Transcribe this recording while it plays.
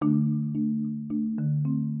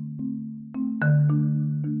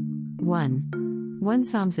1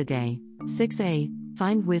 Psalms a day. 6a.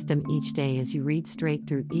 Find wisdom each day as you read straight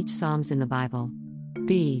through each Psalms in the Bible.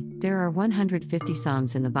 b. There are 150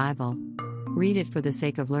 Psalms in the Bible. Read it for the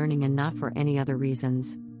sake of learning and not for any other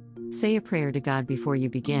reasons. Say a prayer to God before you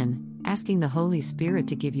begin, asking the Holy Spirit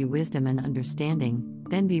to give you wisdom and understanding,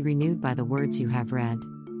 then be renewed by the words you have read.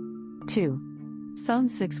 2. Psalm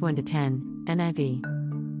 6 1-10,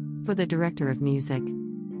 NIV. For the director of music.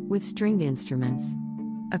 With stringed instruments.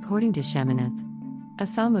 According to Sheminith. A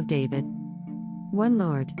Psalm of David. 1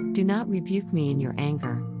 Lord, do not rebuke me in your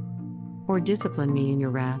anger, or discipline me in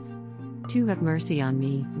your wrath. 2 Have mercy on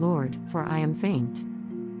me, Lord, for I am faint.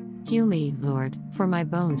 Heal me, Lord, for my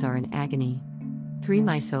bones are in agony. 3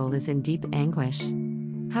 My soul is in deep anguish.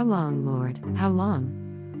 How long, Lord, how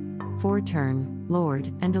long? 4 Turn, Lord,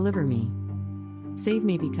 and deliver me. Save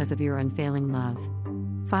me because of your unfailing love.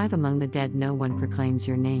 5 Among the dead no one proclaims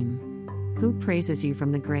your name. Who praises you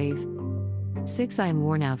from the grave? 6 I am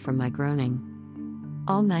worn out from my groaning.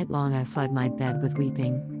 All night long I flood my bed with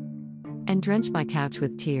weeping, and drench my couch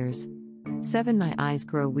with tears. 7 My eyes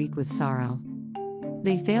grow weak with sorrow.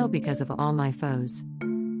 They fail because of all my foes.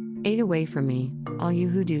 8 Away from me, all you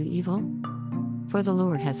who do evil. For the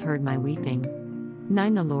Lord has heard my weeping.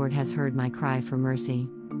 9 The Lord has heard my cry for mercy.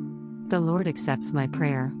 The Lord accepts my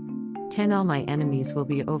prayer. 10 All my enemies will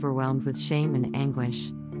be overwhelmed with shame and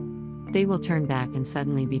anguish. They will turn back and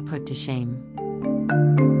suddenly be put to shame.